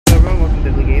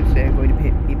from Deadly Games. Today I'm going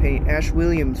to be painting Ash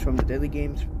Williams from the Deadly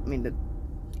Games, the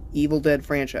Evil Dead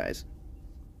franchise.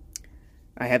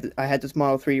 I had this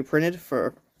model 3D printed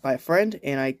by a friend,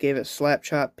 and I gave it a slap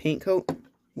chop paint coat,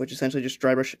 which essentially just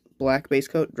dry brush black base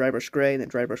coat, dry brush gray, and then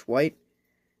dry brush white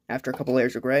after a couple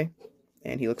layers of gray,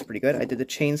 and he looks pretty good. I did the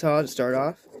chainsaw to start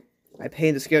off. I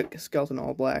painted the skeleton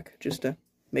all black just to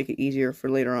make it easier for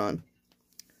later on.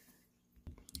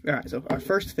 Alright, so our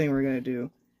first thing we're going to do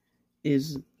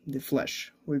is the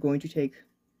flesh. We're going to take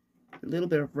a little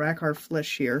bit of rakarth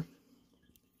flesh here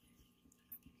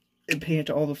and paint it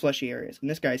to all the fleshy areas. In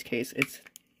this guy's case, it's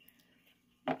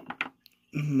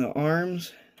the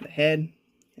arms, the head,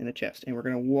 and the chest. And we're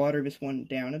going to water this one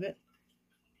down a bit.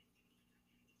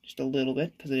 Just a little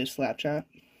bit, because it is slap chop.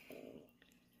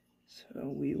 So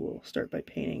we will start by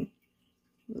painting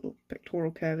a little pectoral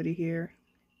cavity here,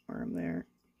 arm there.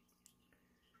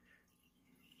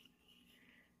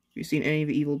 If you've seen any of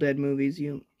the Evil Dead movies,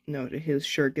 you know that his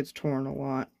shirt gets torn a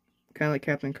lot. Kind of like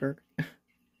Captain Kirk.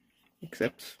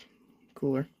 Except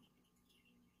cooler.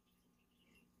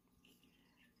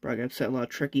 Probably gonna upset a lot of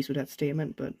Trekkies with that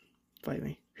statement, but fight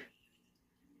me.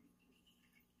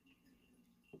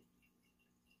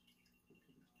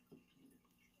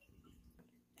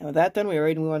 And with that done, we are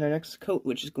ready to move on to our next coat,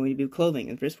 which is going to be clothing.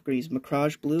 And for this, we're going to use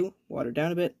macrage blue, watered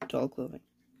down a bit, to all clothing.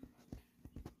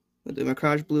 With the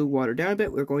macrage blue watered down a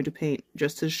bit, we're going to paint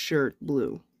just his shirt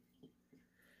blue.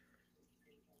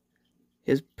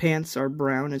 His pants are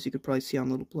brown, as you could probably see on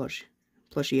little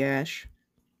plushy Ash.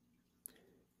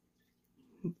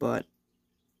 But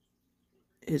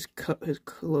his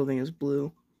clothing is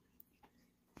blue.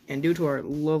 And due to our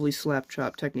lovely slap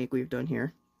chop technique we've done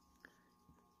here,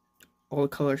 all the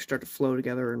colors start to flow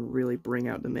together and really bring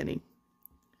out the mini.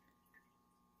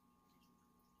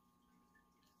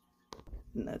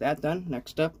 Now that done,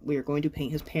 next up, we are going to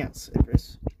paint his pants. And for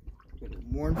this, we're going to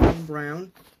mournfang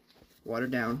brown,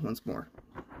 watered down once more.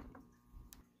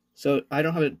 So I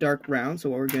don't have a dark brown, so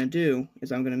what we're going to do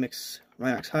is I'm going to mix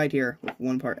Rhinox hide here with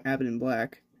 1 part Abbadon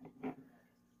black and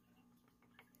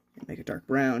make a dark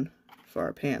brown for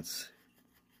our pants.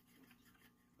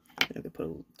 I'm going to put a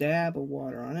little dab of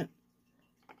water on it,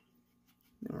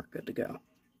 and we're good to go.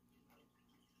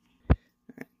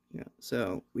 Alright, yeah,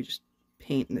 so we just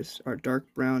paint our dark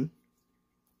brown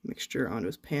mixture onto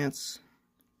his pants.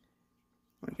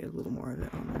 I want to get a little more of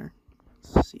it on there.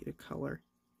 Let's see the color.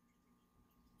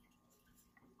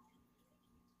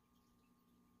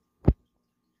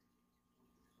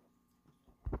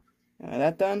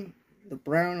 That done, the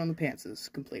brown on the pants is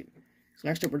complete. So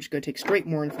next up, we're just going to take straight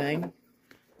mournfang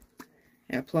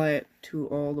and apply it to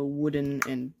all the wooden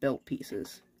and belt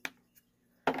pieces.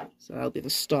 So that'll be the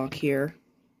stock here.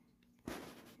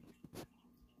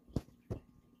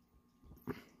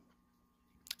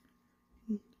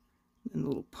 And a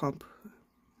little pump.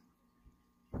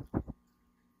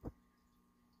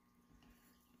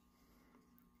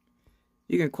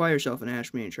 You can acquire yourself an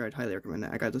Ash miniature. I'd highly recommend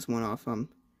that. I got this one off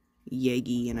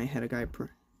Yagi, and I had a guy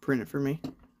print it for me.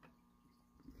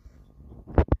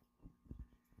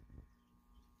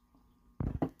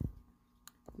 And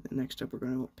next up, we're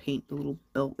going to paint the little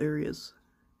belt areas.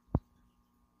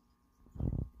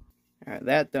 Alright,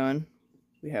 that done.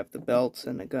 We have the belts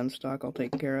and the gun stock all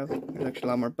taken care of. There's actually a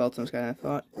lot more belts in this guy than I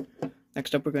thought.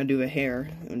 Next up, we're going to do the hair.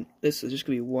 And this is just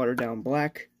going to be watered down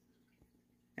black.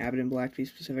 Abbadon black, to be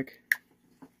specific.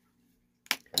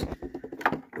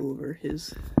 Over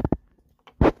his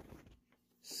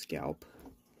scalp.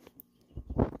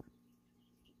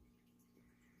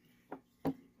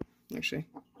 Actually,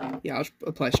 yeah, I'll just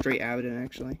apply straight Abbadon,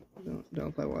 actually. Don't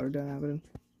apply watered down Abbadon.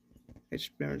 I just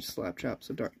remember to slap chop,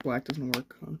 so dark black doesn't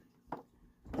work on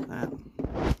that.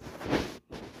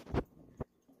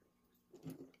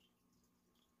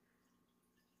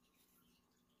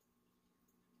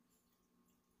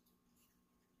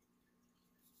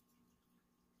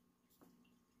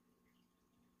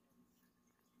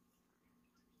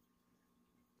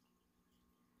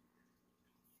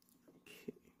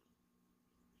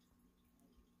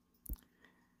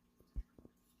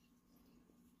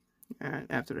 Alright,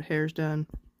 after the hair's done,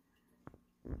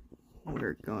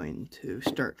 we're going to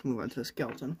start to move on to the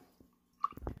skeleton.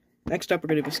 Next up, we're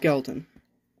going to do the skeleton.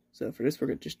 So for this, we're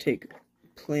going to just take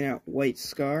plain out white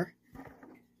scar,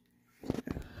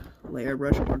 layer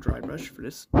brush or dry brush. For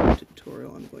this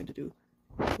tutorial, I'm going to do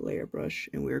layer brush,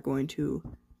 and we're going to,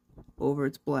 over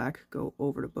its black, go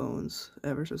over the bones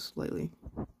ever so slightly.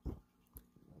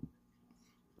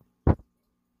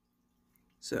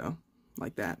 So,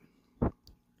 like that.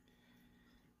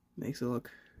 Makes it look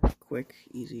quick,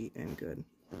 easy, and good.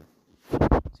 So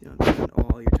you don't spend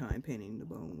all your time painting the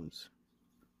bones.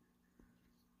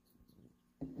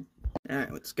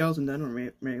 Alright, with the skeleton done,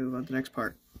 we're ready to move on to the next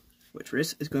part, which for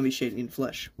this is going to be shading the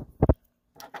flesh.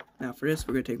 Now for this,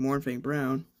 we're going to take mournfang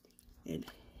brown and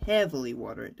heavily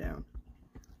water it down.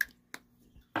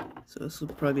 So this will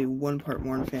probably be 1 part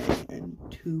mournfang and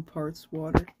 2 parts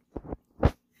water.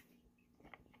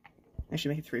 I should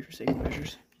make it 3 for safety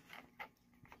measures.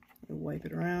 Wipe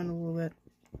it around a little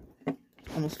bit.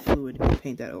 Almost fluid, and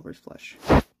paint that over his flesh.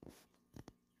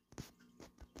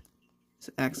 So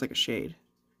it acts like a shade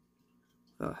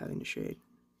without having to shade.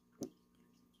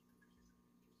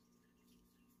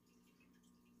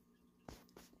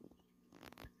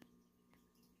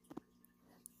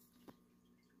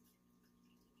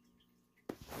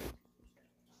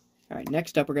 Alright,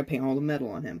 next up we're going to paint all the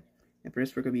metal on him. And for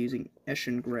this we're going to be using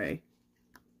Eshin Grey.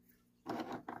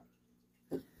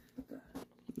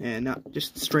 And not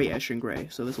just straight Eshin Grey,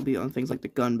 so this will be on things like the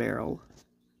gun barrel.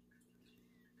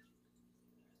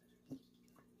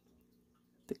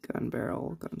 The gun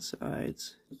barrel, gun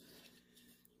sides.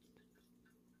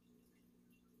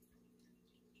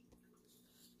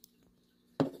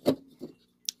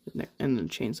 And the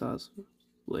chainsaw's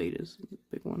blade is the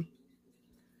big one.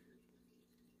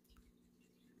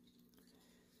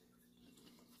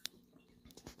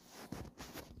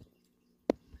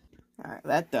 Alright,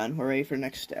 that done, we're ready for the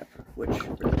next step, which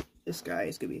for this guy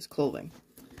is going to be his clothing.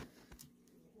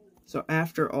 So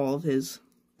after all of his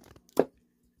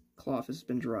cloth has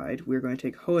been dried, we're going to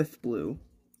take hoeth blue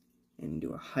and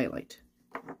do a highlight.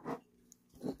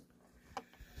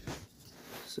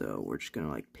 So we're just going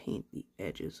to like paint the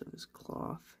edges of his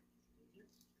cloth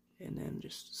and then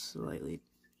just slightly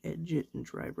edge it and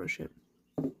dry brush it.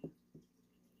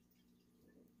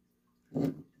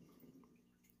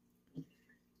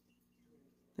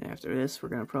 After this, we're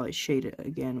going to probably shade it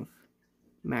again with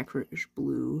macrage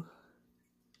blue.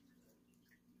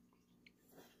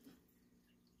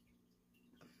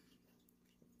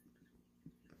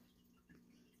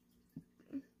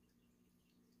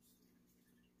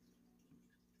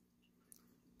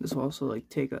 This will also like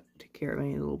take care of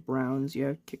any little browns you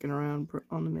have kicking around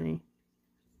on the mini.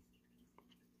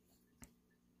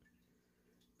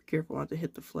 Be careful not to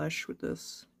hit the flesh with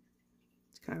this.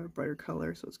 It's kind of a brighter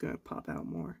color, so it's going to pop out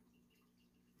more.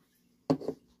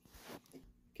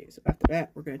 Okay, so after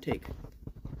that, we're going to take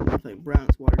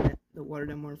brown's the watered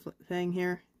down mournfang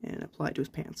here, and apply it to his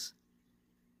pants.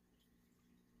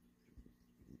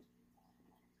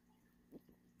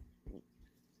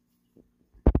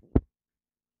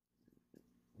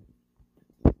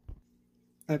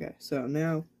 Okay, so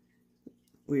now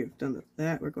we have done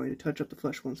that, we're going to touch up the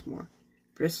flesh once more.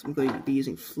 For this, I'm going to be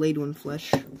using flayed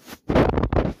flesh,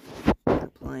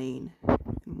 applying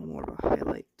more of a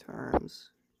highlight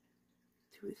terms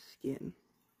to his skin.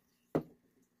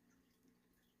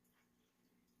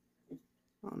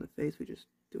 On the face, we just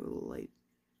do a light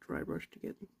dry brush to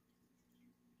get his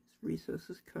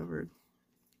recesses covered.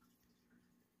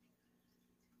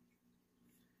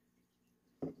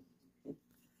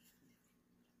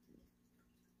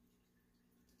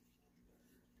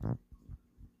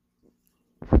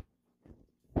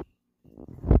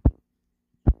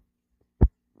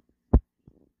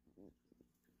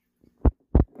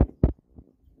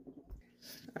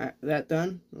 Alright, that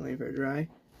done, waiting for it to dry.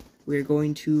 We're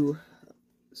going to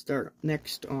start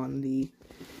next on the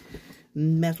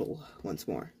metal once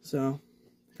more. So,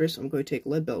 first I'm going to take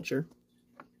leadbelcher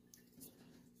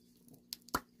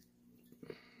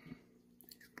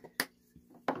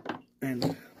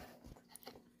and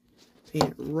paint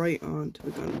it right onto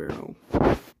the gun barrel.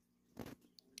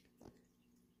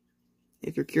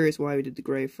 If you're curious why we did the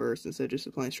gray first instead of just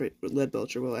applying straight with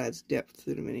leadbelcher, well, it adds depth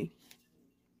to the mini.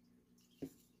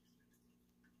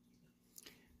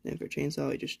 Then for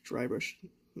chainsaw, I just dry brush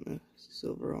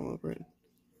silver all over it.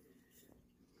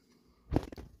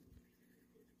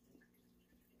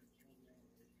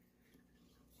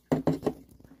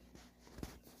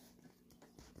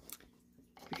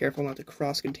 Be careful not to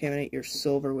cross-contaminate your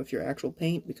silver with your actual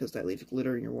paint, because that leaves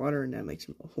glitter in your water, and that makes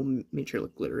the whole miniature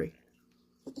look glittery.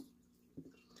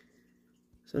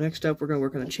 So next up, we're going to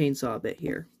work on the chainsaw bit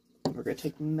here. We're going to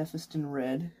take Mephiston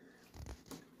Red.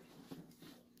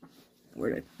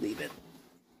 Where did I leave it?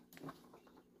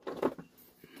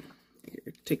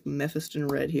 Here, take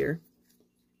Mephiston Red here.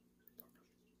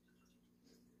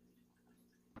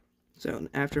 So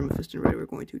after Mephiston Red, we're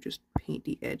going to just paint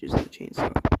the edges of the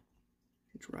chainsaw.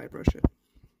 Dry brush it.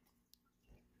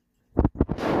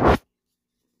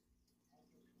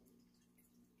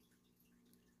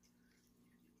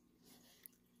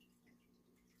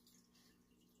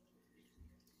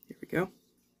 Here we go.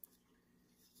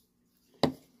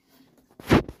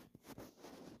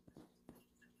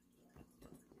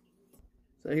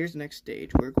 So here's the next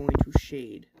stage. We're going to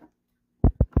shade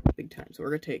big time. So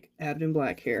we're going to take Abbadon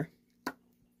black here.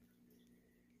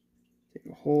 Take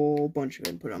a whole bunch of it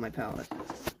and put it on my palette.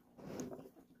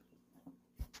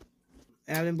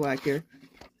 Abbadon black here.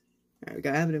 Alright, we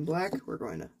got Abbadon black. We're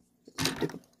going to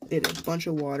dip it in a bunch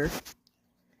of water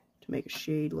to make a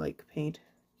shade-like paint.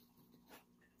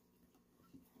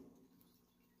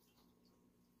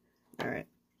 Alright,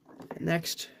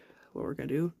 next, what we're going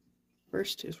to do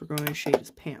first is we're going to shade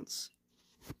his pants.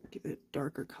 Give it a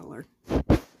darker color.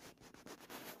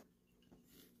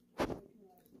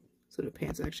 So the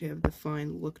pants actually have a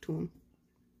defined look to them.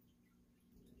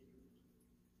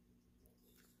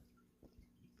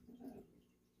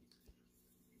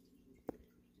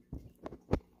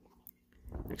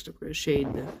 Next up, we're going to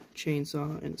shade the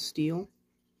chainsaw and steel.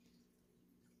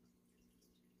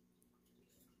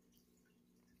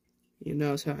 You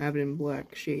notice how Abbadon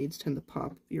black shades tend to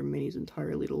pop your minis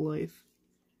entirely to life.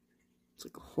 It's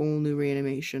like a whole new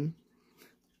reanimation.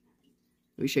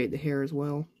 We shade the hair as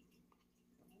well.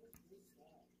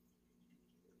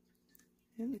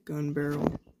 And the gun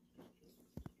barrel.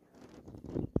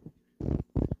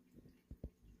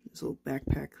 This little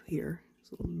backpack here.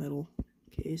 This little metal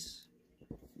case.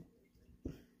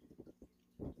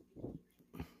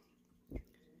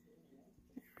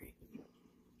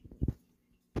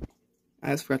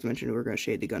 I just forgot to mention we were going to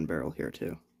shade the gun barrel here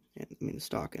too. I mean the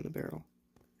stock and the barrel.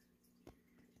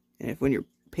 And when you're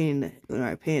painting, when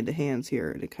I painted the hands here,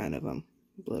 it kind of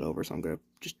bled over, so I'm going to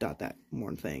just dot that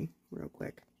mournfang real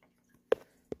quick.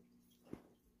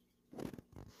 There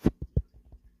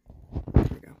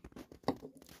we go.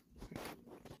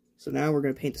 So now we're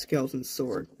going to paint the skeleton's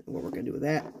sword. And what we're going to do with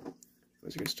that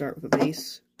is we're going to start with a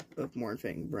base of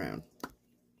mournfang brown.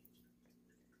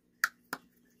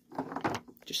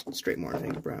 Just straight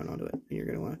mournfang brown onto it. And you're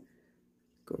going to want to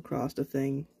go across the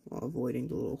thing while avoiding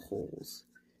the little holes.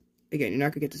 Again, you're not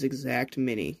going to get this exact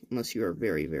mini unless you are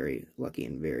very, very lucky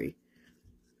and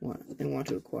want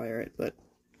to acquire it. But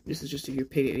this is just if you're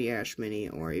picking the ash mini,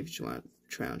 or if you just want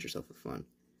to challenge yourself for fun.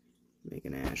 Make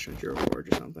an ash on your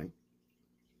forge or something.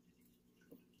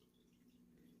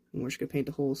 And we're just going to paint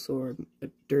the whole sword a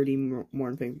dirty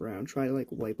mournfang brown. Try to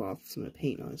wipe off some of the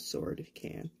paint on his sword if you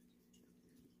can.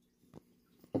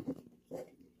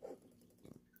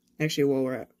 Actually, while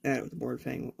we're at it with the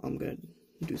mournfang, I'm going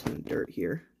to do some dirt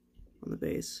here on the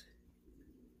base.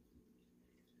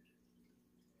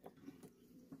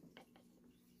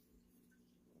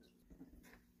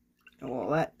 And while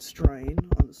that's drying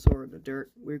on the sword and the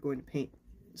dirt, we're going to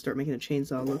start making the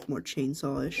chainsaw look more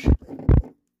chainsaw-ish.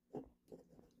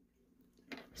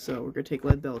 So we're going to take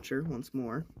leadbelcher once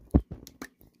more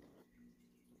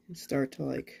and start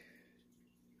to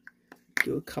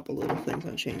do a couple little things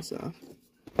on chainsaw.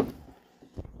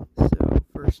 So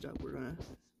first up, we're going to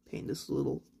paint this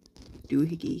little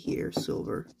doohickey here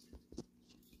silver.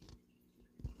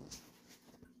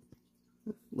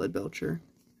 Leadbelcher.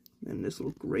 And this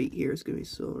little grate here is going to be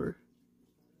silver.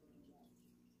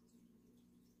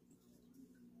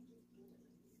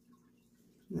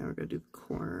 Now we're going to do the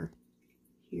corner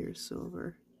here,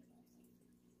 silver.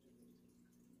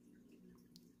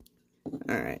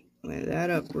 Alright, with that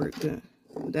up, we're going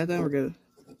to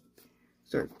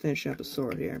start finishing up the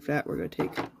sword here. For that, we're going to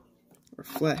take our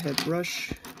flathead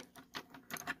brush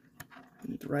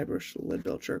and dry brush the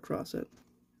leadbelcher across it.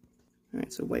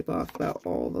 Alright, so wipe off about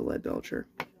all the leadbelcher.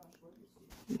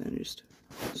 And then just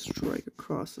strike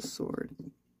across the sword.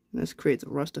 And this creates a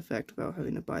rust effect without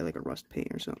having to buy a rust paint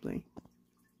or something.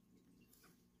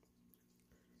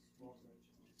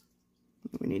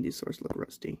 We need these swords to look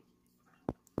rusty.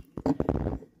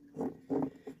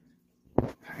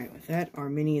 Alright, with that, our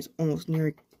mini is almost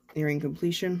nearing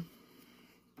completion.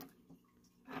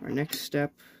 Our next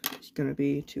step is going to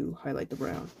be to highlight the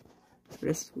brown. For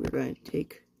this, we're going to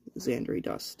take zandari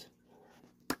dust.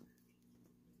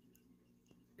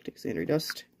 Take zandari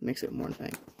dust, mix it with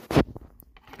mournfang.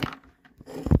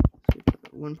 So we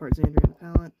put 1 part zandari in the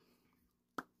palette.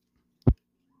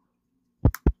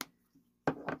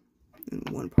 And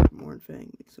 1 part mournfang,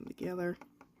 mix them together.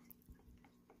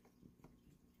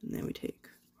 And then we take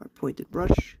our pointed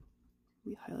brush,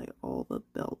 we highlight all the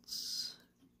belts.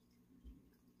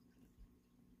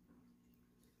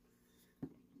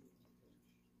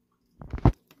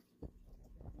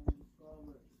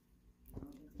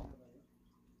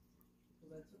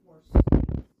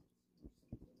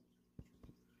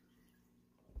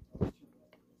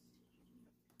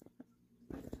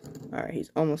 Alright,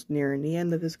 he's almost nearing the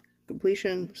end of his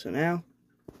completion, so now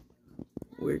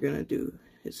we're gonna do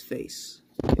his face.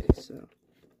 Okay, so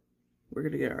we're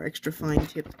gonna get our extra fine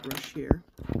tipped brush here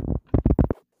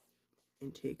and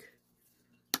and take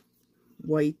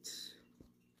white.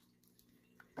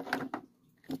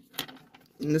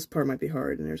 And this part might be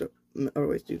hard, and there's other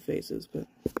ways to do faces, but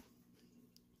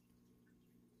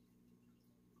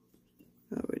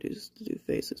other way is to do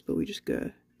faces, but we just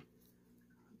gotta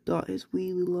dot his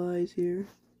wee little eyes here.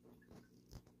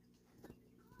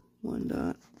 1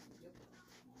 dot,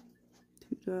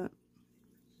 2 dot.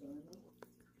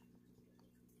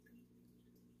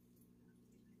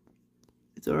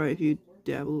 It's alright if you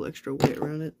dab a little extra white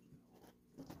around it.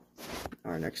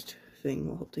 Our next thing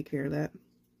will help take care of that.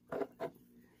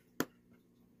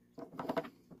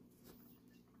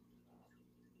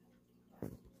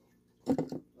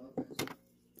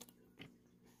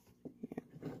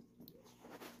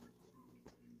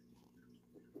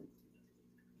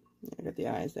 I got the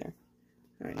eyes there.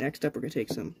 Alright, next up we're going to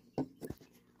take some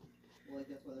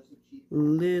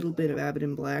little bit of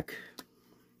Abbadon black.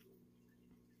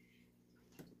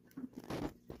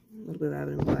 A little bit of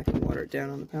Abbadon black and water it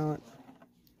down on the palette.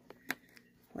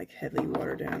 Like heavy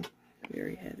water down.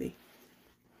 Very heavy.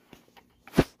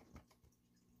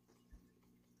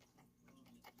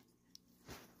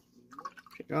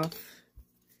 Shake off.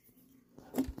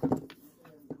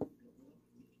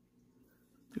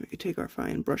 We could take our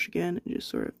fine brush again and just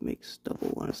sort of make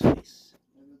stubble on his face.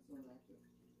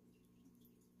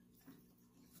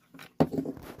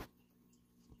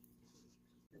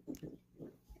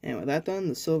 And with that done,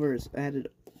 the silver has added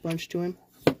a bunch to him.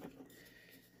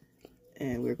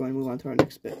 And we're going to move on to our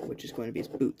next bit, which is going to be his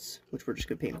boots, which we're just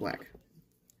going to paint black.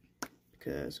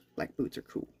 Because black boots are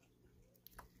cool.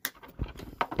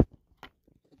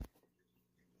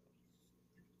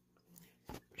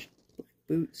 Black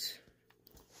boots.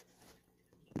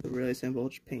 They're really simple,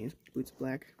 just paint his boots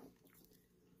black.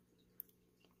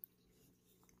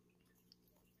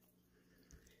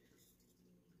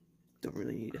 Don't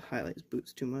really need to highlight his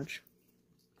boots too much.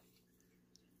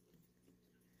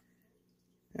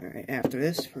 Alright, after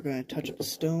this, we're going to touch up the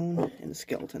stone and the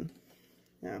skeleton.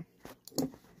 Now,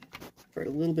 for a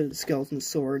little bit of the skeleton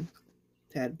sword,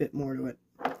 to add a bit more to it,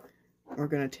 we're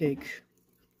going to take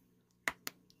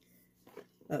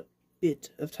a bit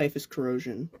of typhus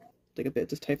corrosion, like a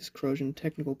bit of typhus corrosion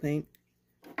technical paint,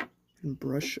 and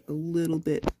brush a little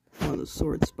bit on the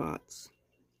sword spots.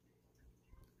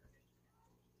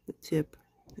 The tip,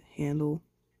 the handle.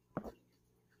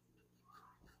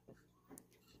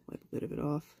 Wipe a bit of it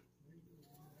off.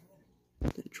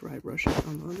 Then dry brush it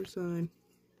on the other side.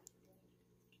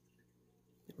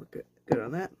 We're good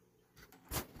on that.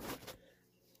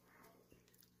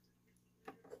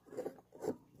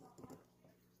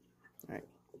 Alright.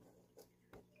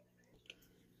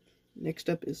 Next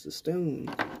up is the stone.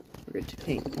 We're going to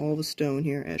paint all the stone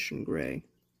here Eshin Grey.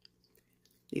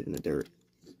 Even the dirt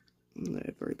that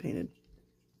I've already painted.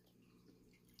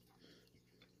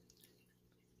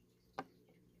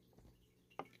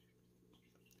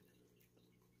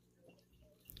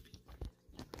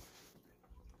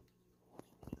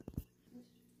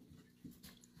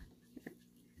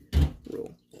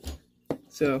 Roll.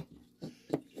 So,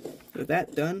 with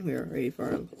that done, we are ready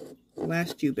for our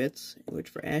last few bits, which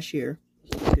for Ash here,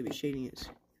 he's going to be shading his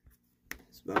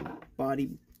body,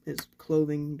 his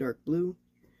clothing dark blue.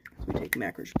 So we take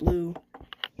macrage blue,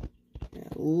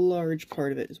 and a large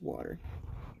part of it is water.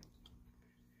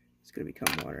 It's going to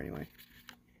become water anyway.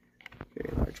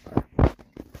 Very large part.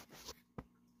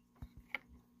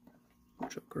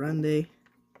 Mucho grande.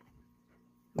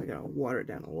 We gotta water it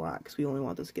down a lot because we only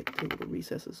want this to get to the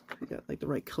recesses. We got like the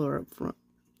right color up front.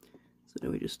 So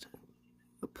then we just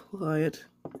apply it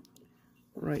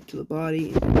right to the body,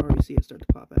 and you can already see it start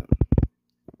to pop out.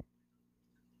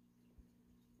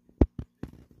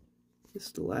 This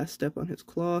is the last step on his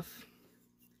cloth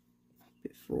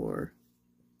before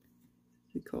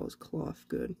we call his cloth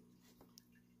good.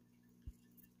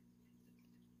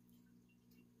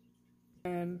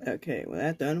 Okay, with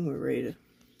that done, we're ready to...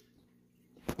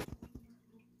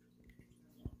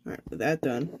 Alright, with that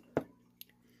done,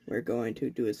 we're going to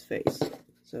do his face.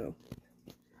 So,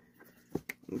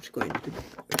 I'm just going to...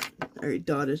 I already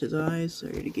dotted his eyes. I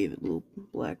already gave it little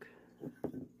black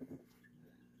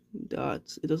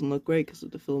dots. It doesn't look great because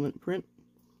of the filament print,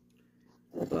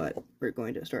 but we're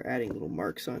going to start adding little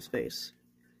marks on his face.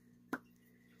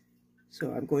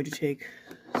 So I'm going to take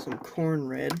some khorne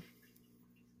red,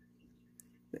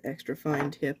 the extra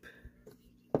fine tip,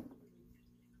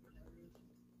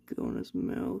 go on his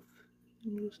mouth,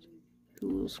 and just do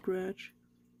a little scratch.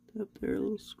 Up there, a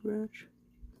little scratch.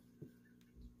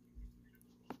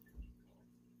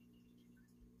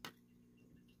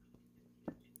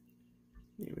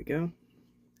 There we go.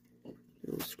 A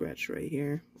little scratch right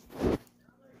here.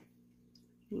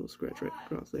 A little scratch right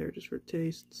across there just for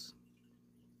tastes.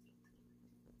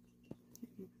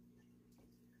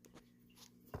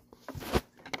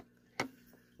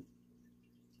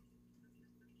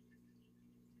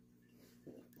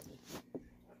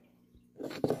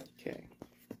 Okay,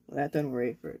 well, that done, we're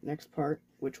ready for the next part,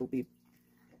 which will be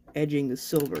edging the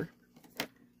silver.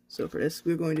 So for this,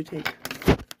 we're going to take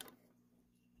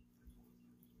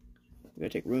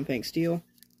runefang steel,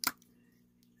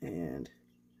 and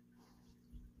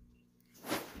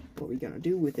what we're gonna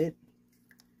do with it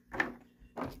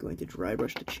is going to dry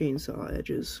brush the chainsaw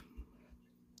edges.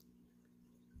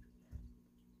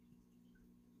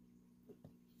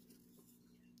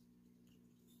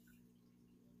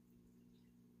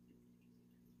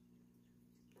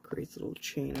 Creates a little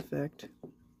chain effect.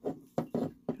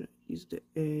 Use the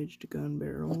edged gun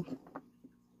barrel.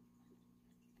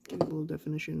 Give it a little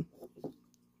definition.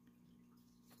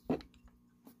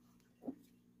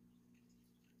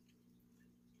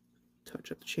 Touch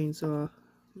up the chainsaw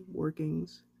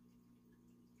workings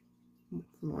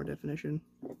for more definition.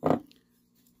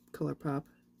 Color pop.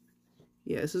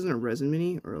 Yeah, this isn't a resin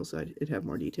mini, or else it'd have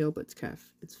more detail, but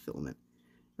it's filament.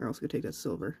 We're also gonna take that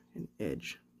silver and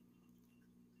edge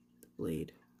the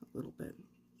blade a little bit.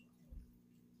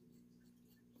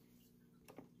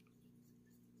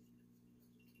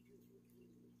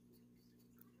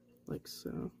 Like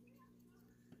so.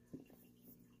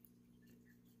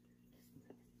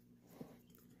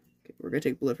 Okay, we're gonna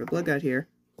take blood for blood guide here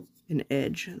and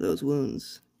edge those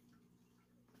wounds.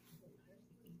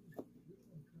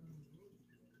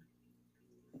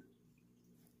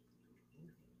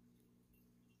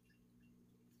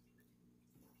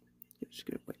 Just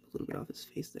gonna wipe a little bit off his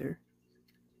face there.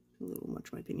 A little much,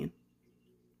 in my opinion.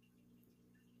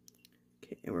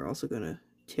 Okay, and we're also gonna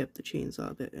tip the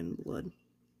chainsaw a bit in blood.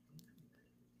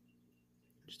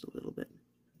 Just a little bit.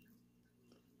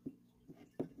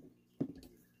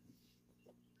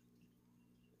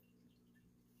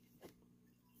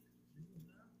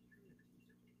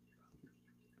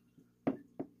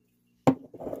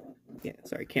 Yeah,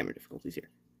 sorry, camera difficulties here.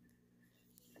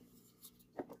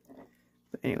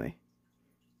 But anyway,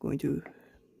 going to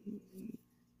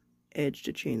edge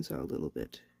the chainsaw a little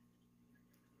bit.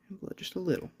 And blood just a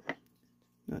little.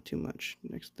 Not too much.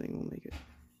 Next thing will make it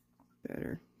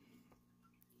better.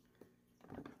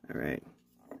 Alright.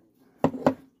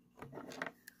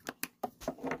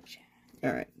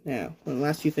 Alright, now, one of the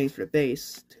last few things for the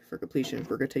base, for completion,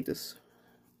 we're going to take this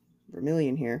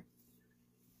Vermillion here,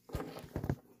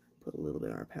 put a little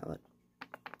bit on our palette.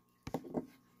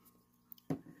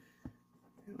 And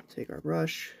we'll take our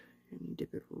brush and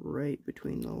dip it right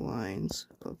between the lines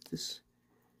of this.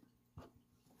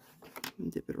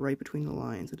 And dip it right between the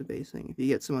lines of the basing. If you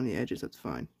get some on the edges, that's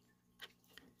fine.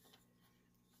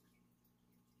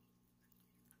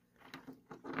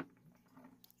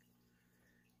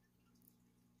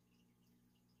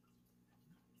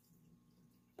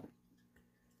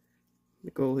 The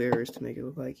goal here is to make it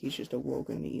look like he's just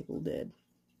awoken the evil dead.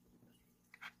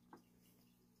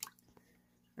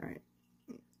 Alright.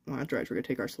 Well, after that, we're going to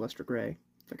take our Celestra Grey,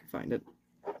 if I can find it.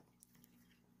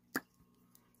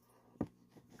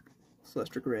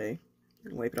 Celestra Grey,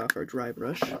 and wipe it off our dry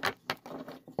brush,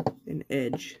 and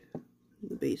edge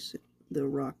the base, the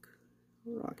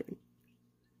rocking.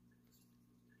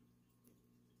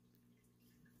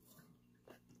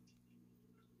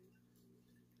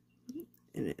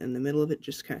 And in the middle of it,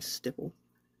 just kind of stipple.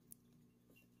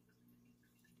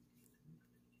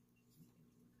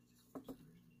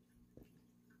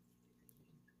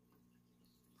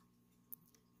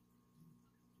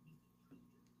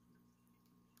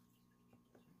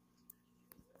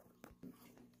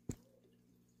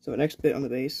 So the next bit on the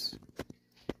base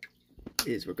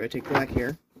is we're going to take black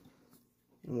here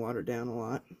and water it down a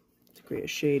lot to create a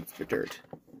shade for dirt.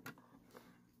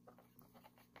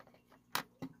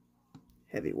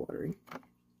 Heavy watering.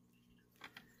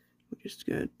 We're just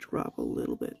going to drop a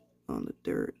little bit on the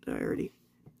dirt that I already...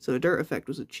 So the dirt effect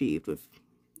was achieved with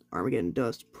Armageddon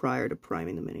dust prior to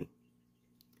priming the mini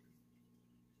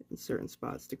in certain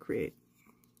spots to create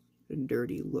a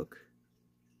dirty look.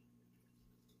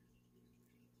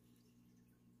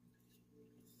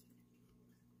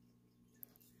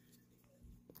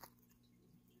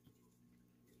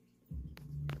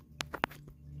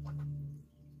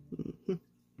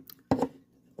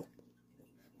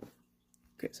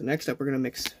 Okay, so next up we're going to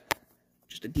mix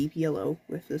just a deep yellow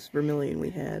with this Vermillion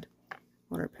we had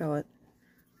on our palette.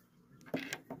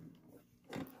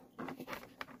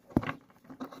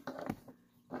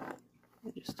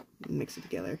 And just mix it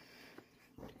together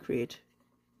to create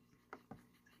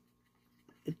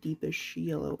a deepish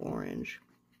yellow-orange.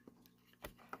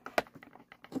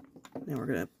 Now we're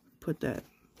gonna put that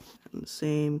in the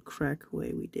same crack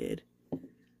way we did.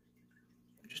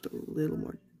 Just a little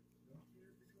more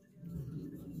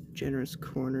generous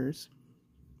corners.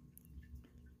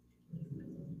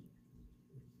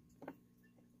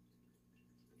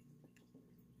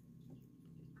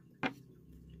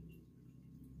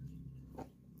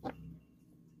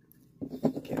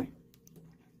 Okay.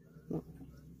 Well,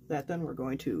 that done, we're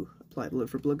going to apply blood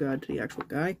for blood god to the actual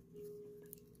guy.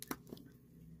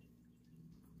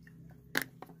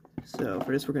 So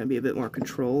for this, we're going to be a bit more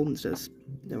controlled instead of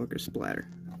then we're going to splatter.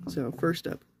 So first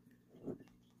up,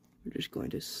 we're just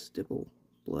going to stipple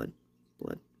blood,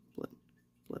 blood, blood,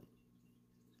 blood.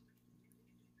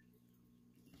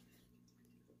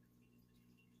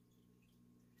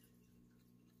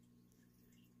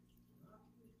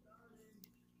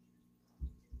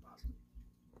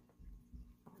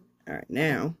 Alright,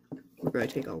 now we're going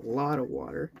to take a lot of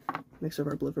water, mix up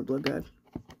our blood for blood god,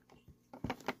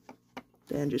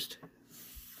 then just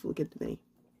flick it to me.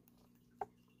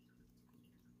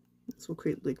 This will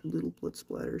create like little blood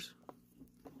splatters.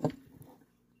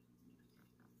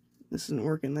 This isn't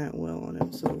working that well on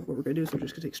him, so what we're going to do is we're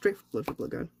just going to take straight blood for blood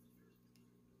god.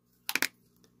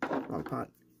 Wrong pot.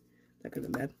 That could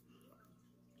have been bad.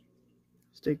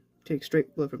 Just take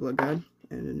straight blood for blood god,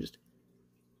 and then just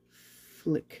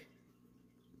flick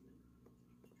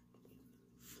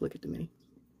it to me.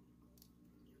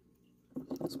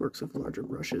 This works with larger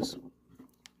brushes.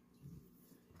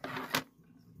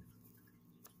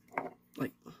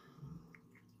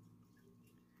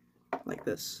 Like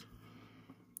this.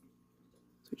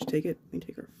 So we just take it, we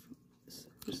take our,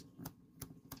 just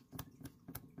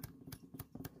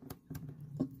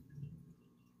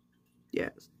yeah,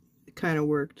 it kind of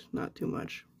worked, not too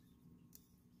much.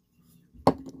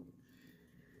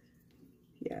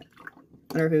 Yeah,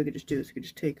 another thing we could just do is we could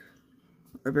just take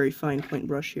our very fine point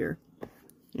brush here,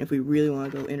 and if we really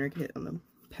want to go intricate on the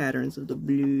patterns of the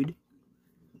blood,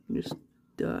 just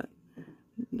dot,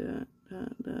 dot,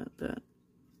 dot, dot, dot.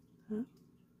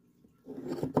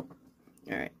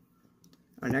 Alright,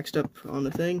 our next up on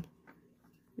the thing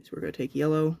is we're going to take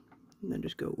yellow and then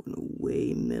just go in the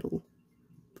way middle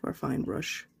of our fine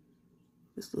brush,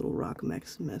 this little rock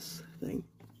mess thing.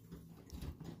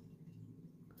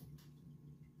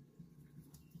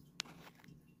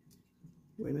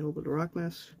 Way middle of the rock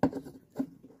mess,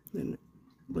 then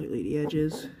lightly the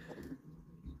edges,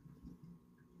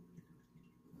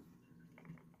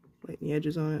 lighten the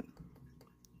edges on it.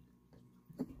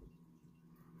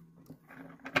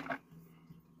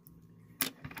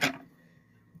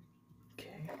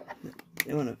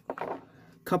 And a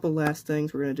couple last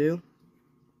things we're going to do.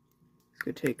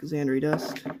 Going to take zandari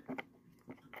dust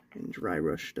and dry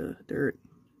brush the dirt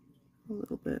a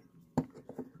little bit.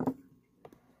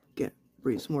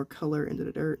 Breathe some more color into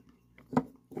the dirt,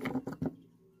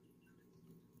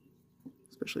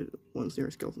 especially the ones near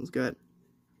a skeleton's gut.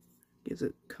 Gives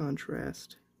it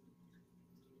contrast.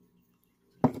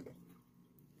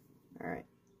 Alright.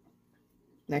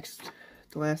 Next,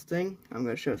 the last thing, I'm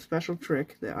going to show a special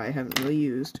trick that I haven't really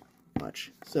used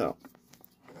much. So,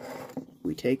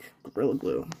 we take Gorilla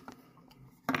Glue.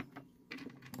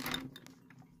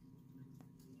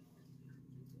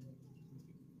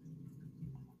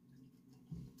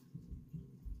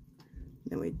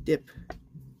 Then we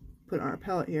put it on our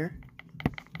palette here.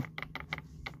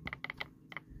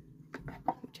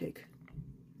 We take,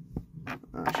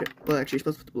 well actually you're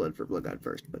supposed to put the blood for blood god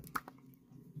first, but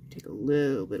take a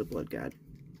little bit of blood god.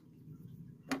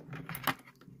 Put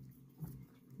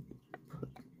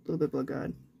a little bit of blood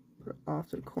god, put it off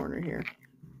to the corner here.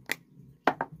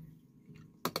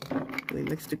 And we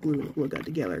mix the glue and the blood god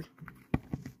together.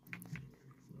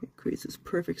 It creates this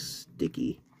perfect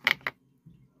sticky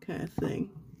kind of thing.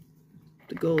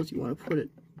 The goal is you want to put it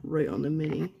right on the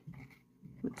mini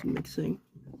when it's mixing.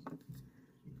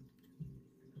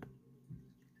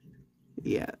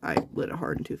 Yeah, I let it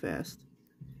harden too fast.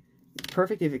 It's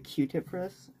perfect if you have a Q-tip for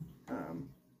this. Alright,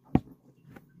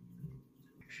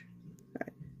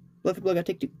 blood for blood, I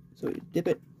take two. So we dip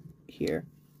it here.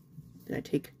 Then I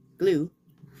take glue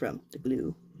from the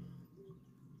glue.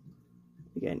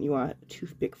 Again, you want a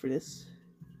toothpick for this.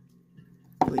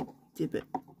 We dip it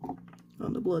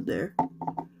on the blood there.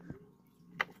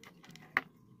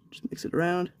 Just mix it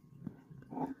around.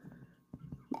 We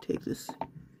take this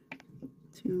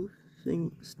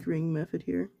string method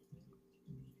here.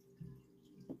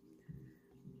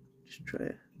 Just try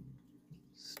to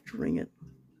string it.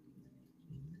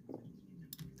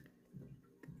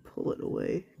 Pull it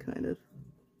away, kind of.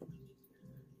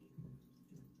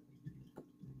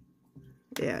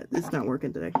 Yeah, it's not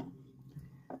working today.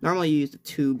 Normally you use the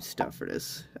tube stuff for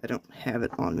this. I don't have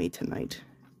it on me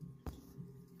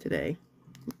today,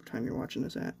 what time you're watching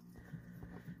this at.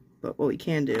 But what we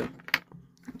can do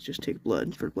is just take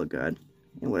blood for the blood god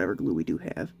and whatever glue we do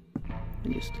have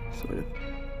and just sort of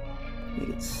make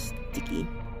it sticky.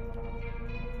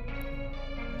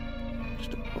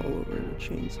 Just all over the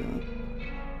chainsaw.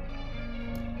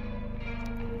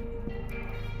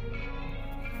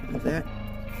 And with that,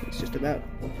 it's just about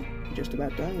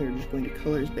done. We're just going to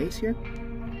color his base here.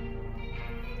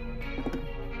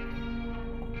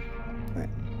 Alright,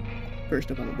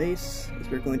 first up on the base is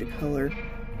we're going to color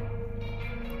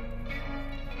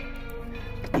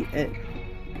the edge.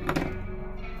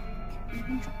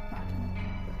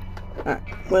 Alright,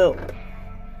 well,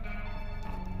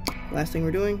 last thing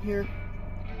we're doing here,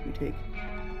 we take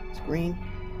this green,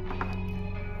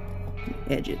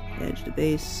 edge the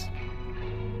base.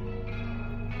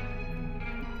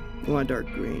 We want dark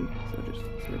green, so just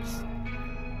sort of.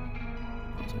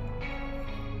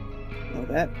 Now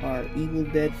that, our Evil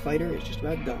Dead fighter is just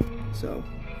about done. So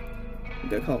I'm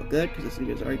gonna call it good because this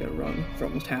video's already gonna run for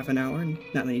almost half an hour, and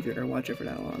not many of you are gonna watch it for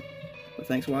that long. But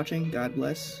thanks for watching. God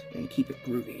bless, and keep it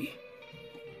groovy.